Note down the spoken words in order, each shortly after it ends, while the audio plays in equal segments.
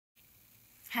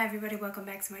Hi everybody, welcome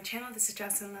back to my channel. This is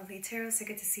Jocelyn Lovely Tarot. So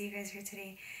good to see you guys here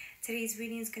today. Today's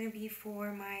reading is going to be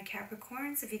for my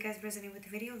Capricorns. If you guys resonate with the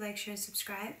video, like, share, and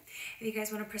subscribe. If you guys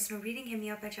want a personal reading, hit me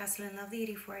up at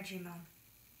jocelynlovely84@gmail.com.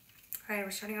 Alright,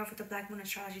 we're starting off with the Black Moon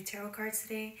Astrology Tarot cards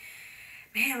today.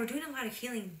 Man, we're doing a lot of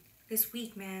healing this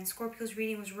week, man. Scorpio's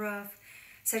reading was rough.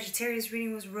 Sagittarius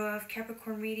reading was rough.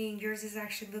 Capricorn reading, yours is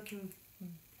actually looking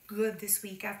good this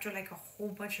week after like a whole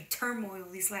bunch of turmoil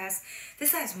this last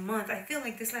month. I feel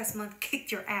like this last month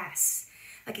kicked your ass.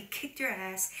 Like it kicked your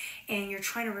ass and you're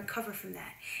trying to recover from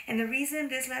that. And the reason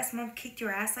this last month kicked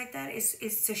your ass like that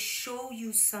is to show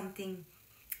you something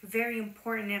very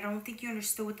important. And I don't think you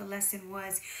understood what the lesson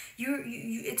was.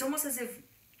 It's almost as if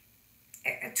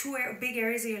two big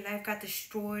areas of your life got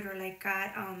destroyed or like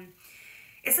got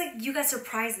it's like you got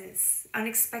surprises,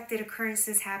 unexpected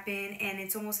occurrences happen, and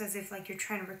it's almost as if like you're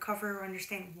trying to recover or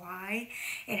understand why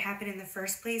it happened in the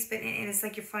first place. But and it's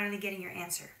like you're finally getting your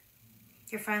answer.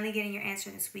 You're finally getting your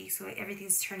answer this week, so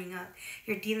everything's turning up.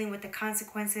 You're dealing with the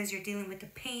consequences. You're dealing with the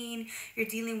pain. You're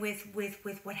dealing with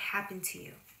what happened to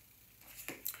you.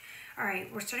 All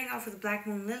right, we're starting off with Black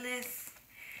Moon Lilith.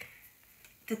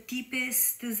 The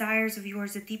deepest desires of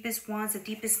yours, the deepest wants, the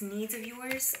deepest needs of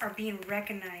yours are being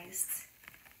recognized.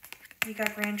 You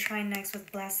got Grand Trine next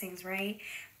with blessings, right?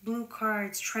 Blue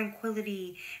cards,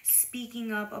 tranquility,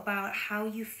 speaking up about how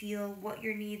you feel, what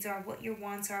your needs are, what your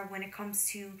wants are when it comes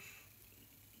to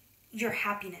your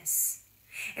happiness.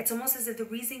 It's almost as if the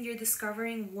reason you're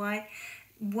discovering what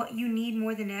you need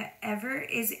more than ever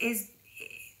is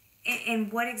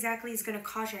and what exactly is going to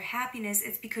cause your happiness.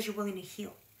 It's because you're willing to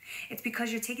heal. It's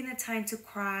because you're taking the time to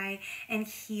cry and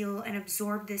heal and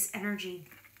absorb this energy.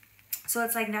 So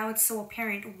it's like now it's so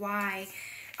apparent why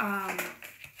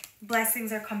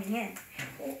blessings are coming in.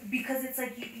 Because it's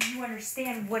like you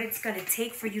understand what it's going to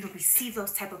take for you to receive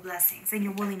those type of blessings. And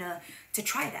you're willing to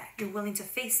try that. You're willing to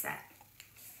face that.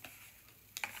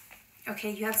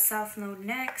 Okay, you have South Node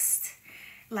next.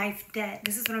 Life debt.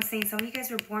 This is what I'm saying. Some of you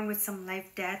guys were born with some life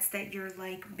debts that you're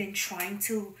like been trying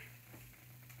to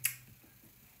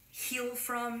heal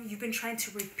from. You've been trying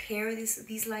to repair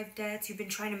these life debts. You've been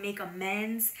trying to make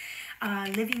amends,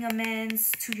 living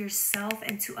amends to yourself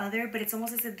and to other. But it's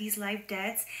almost as if these life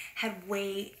debts had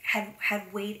weight.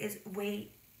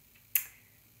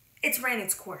 It's ran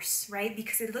its course, right?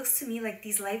 Because it looks to me like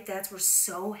these life debts were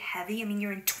so heavy. I mean,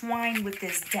 you're entwined with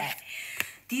this debt.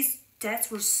 These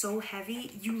debts were so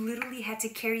heavy. You literally had to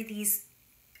carry these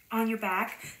on your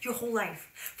back your whole life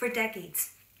for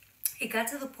decades. It got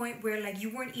to the point where like you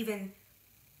weren't even,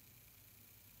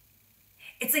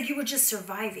 it's like you were just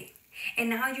surviving.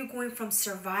 And now you're going from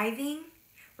surviving,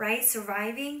 right?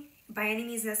 Surviving by any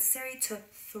means necessary to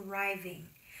thriving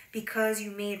because you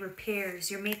made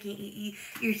repairs. You're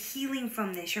healing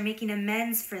from this. You're making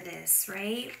amends for this,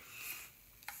 right?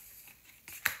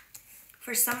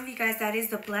 For some of you guys, that is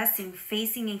the blessing,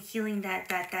 facing and healing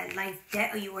that life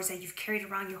debt of yours that you've carried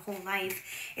around your whole life.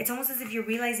 It's almost as if you're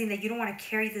realizing that you don't want to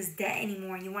carry this debt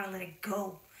anymore and you want to let it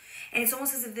go. And it's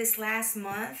almost as if this last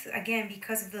month, again,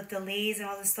 because of the delays and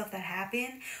all the stuff that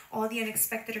happened, all the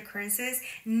unexpected occurrences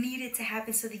needed to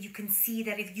happen so that you can see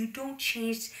that if you don't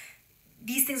change,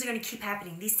 these things are going to keep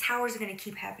happening. These towers are going to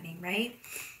keep happening, right?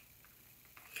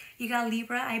 You got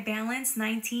Libra, I balance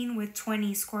 19 with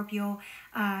 20, Scorpio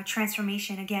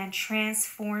transformation. Again,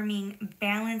 transforming,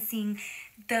 balancing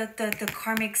the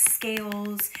karmic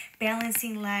scales,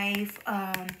 balancing life,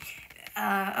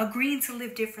 agreeing to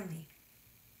live differently.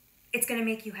 It's going to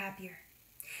make you happier.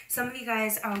 Some of you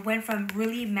guys went from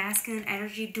really masculine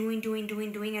energy, doing,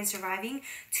 and surviving,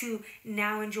 to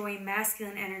now enjoying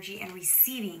masculine energy and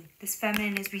receiving. This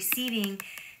feminine is receiving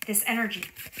this energy.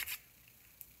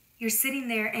 You're sitting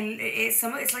there and it's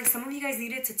like some of you guys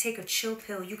needed to take a chill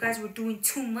pill. You guys were doing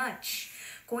too much.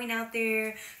 Going out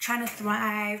there, trying to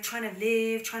thrive, trying to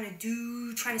live, trying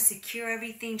to secure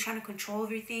everything, trying to control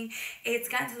everything. It's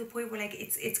gotten to the point where like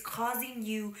it's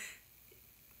causing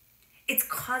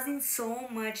so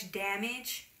much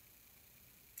damage.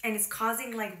 And it's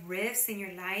causing like rifts in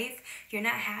your life. You're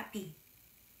not happy.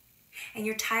 And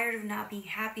you're tired of not being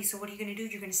happy. So what are you going to do?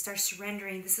 You're going to start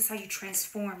surrendering. This is how you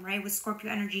transform, right? With Scorpio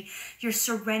energy. You're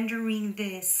surrendering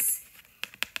this.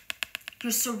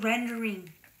 You're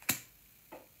surrendering.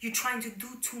 You're trying to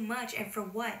do too much. And for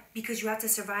what? Because you have to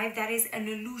survive. That is an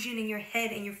illusion in your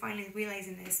head. And you're finally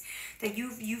realizing this. That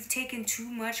you've taken too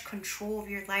much control of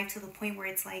your life to the point where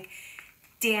it's like,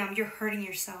 damn, you're hurting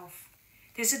yourself.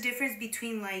 There's a difference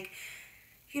between like,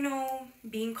 you know,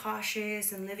 being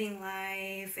cautious and living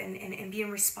life and being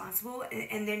responsible.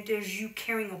 And then there's you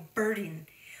carrying a burden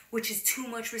which is too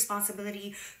much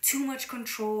responsibility, too much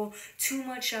control, too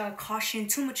much caution,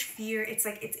 too much fear. It's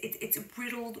like it's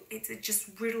riddled. It just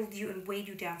riddled you and weighed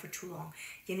you down for too long.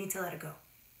 You need to let it go.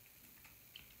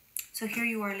 So here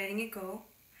you are, letting it go,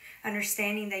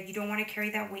 understanding that you don't want to carry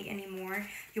that weight anymore.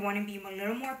 You want to be a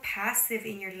little more passive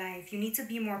in your life. You need to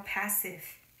be more passive.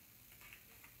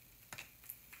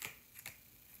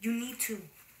 You need to.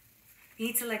 You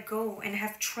need to let go and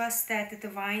have trust that the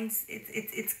divine's,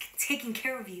 it's taking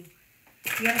care of you.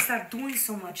 You gotta stop doing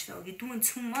so much though. You're doing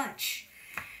too much.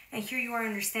 And here you are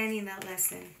understanding that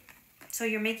lesson. So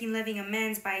you're making living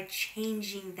amends by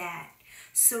changing that,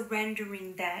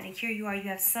 surrendering that. And here you are, you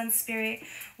have Sun Spirit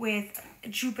with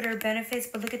Jupiter benefits,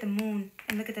 but look at the moon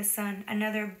and look at the sun.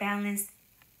 Another balancing,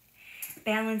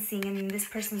 and this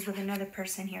person's with another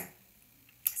person here.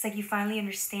 It's like you finally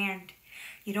understand.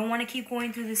 You don't want to keep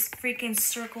going through this freaking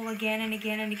circle again and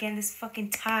again and again. This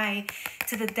fucking tie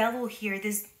to the devil here.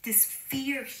 This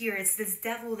fear here. It's this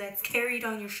devil that's carried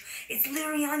on your... It's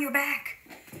literally on your back.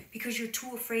 Because you're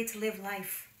too afraid to live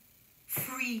life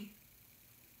free.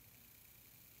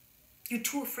 You're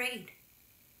too afraid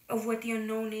of what the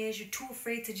unknown is. You're too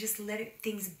afraid to just let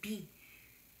things be.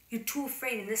 You're too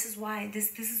afraid. And this is why.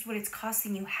 This is what it's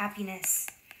costing you. Happiness.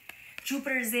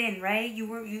 Jupiter's in, right?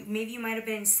 Maybe you might have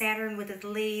been Saturn with the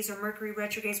delays or Mercury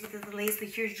retrogrades with the delays, but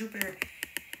here's Jupiter.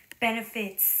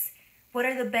 Benefits. What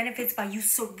are the benefits by you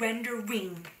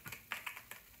surrendering?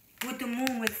 With the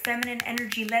moon, with feminine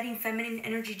energy, letting feminine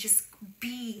energy just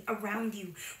be around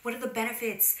you. What are the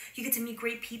benefits? You get to meet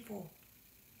great people.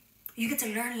 You get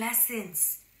to learn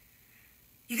lessons.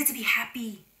 You get to be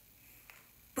happy.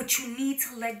 But you need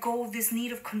to let go of this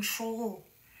need of control.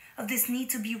 Of this need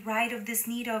to be right, of this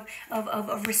need of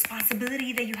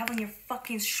responsibility that you have on your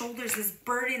fucking shoulders, this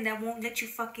burden that won't let you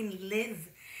fucking live.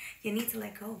 You need to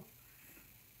let go.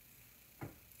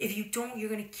 If you don't, you're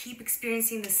going to keep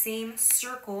experiencing the same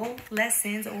circle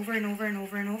lessons over and over and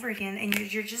over and over again, and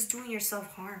you're just doing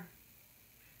yourself harm.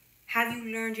 Have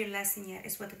you learned your lesson yet,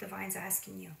 is what the divine's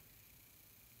asking you.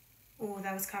 Oh,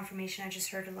 that was confirmation. I just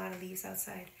heard a lot of leaves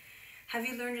outside. Have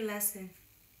you learned your lesson?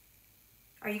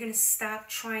 Are you going to stop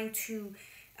trying to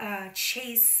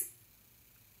chase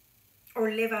or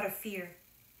live out of fear?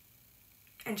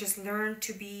 And just learn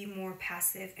to be more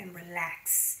passive and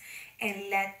relax. And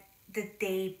let the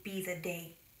day be the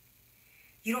day.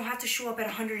 You don't have to show up at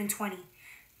 120.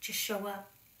 Just show up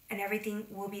and everything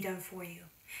will be done for you.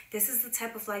 This is the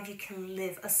type of life you can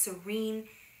live. A serene,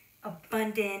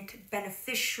 abundant,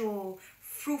 beneficial,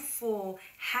 fruitful,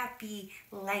 happy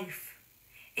life.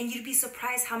 And you'd be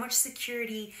surprised how much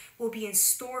security will be in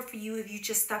store for you if you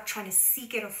just stop trying to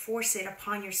seek it or force it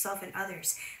upon yourself and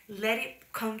others. Let it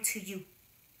come to you.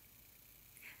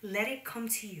 Let it come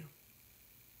to you.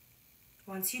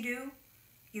 Once you do,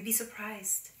 you'll be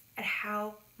surprised at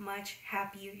how much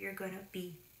happier you're going to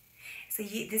be. So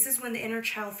this is when the inner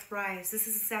child thrives. This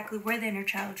is exactly where the inner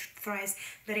child thrives.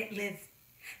 Let it live.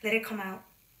 Let it come out.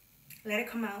 Let it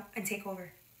come out and take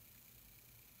over.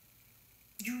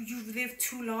 You've lived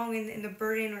too long in the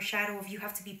burden or shadow of you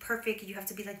have to be perfect, you have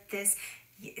to be like this.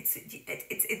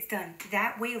 It's done.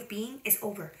 That way of being is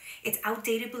over. It's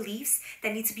outdated beliefs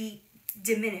that need to be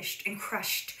diminished and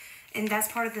crushed. And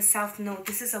that's part of the South Node.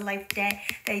 This is a life debt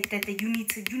that you need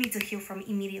to heal from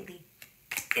immediately.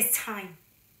 It's time.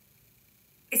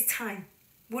 It's time.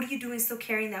 What are you doing still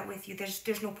carrying that with you?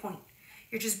 There's no point.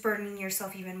 You're just burdening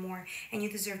yourself even more, and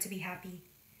you deserve to be happy.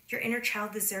 Your inner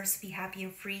child deserves to be happy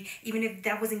and free, even if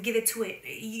that wasn't given to it.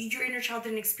 Your inner child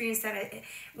didn't experience that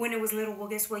when it was little. Well,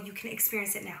 guess what? You can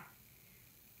experience it now.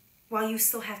 While you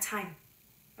still have time.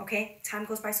 Okay? Time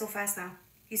goes by so fast now.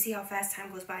 You see how fast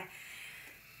time goes by.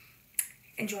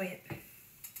 Enjoy it.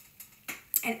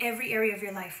 In every area of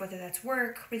your life, whether that's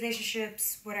work,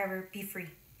 relationships, whatever, be free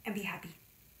and be happy.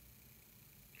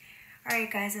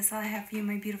 Alright, guys, that's all I have for you,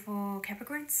 my beautiful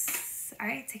Capricorns.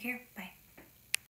 Alright, take care. Bye.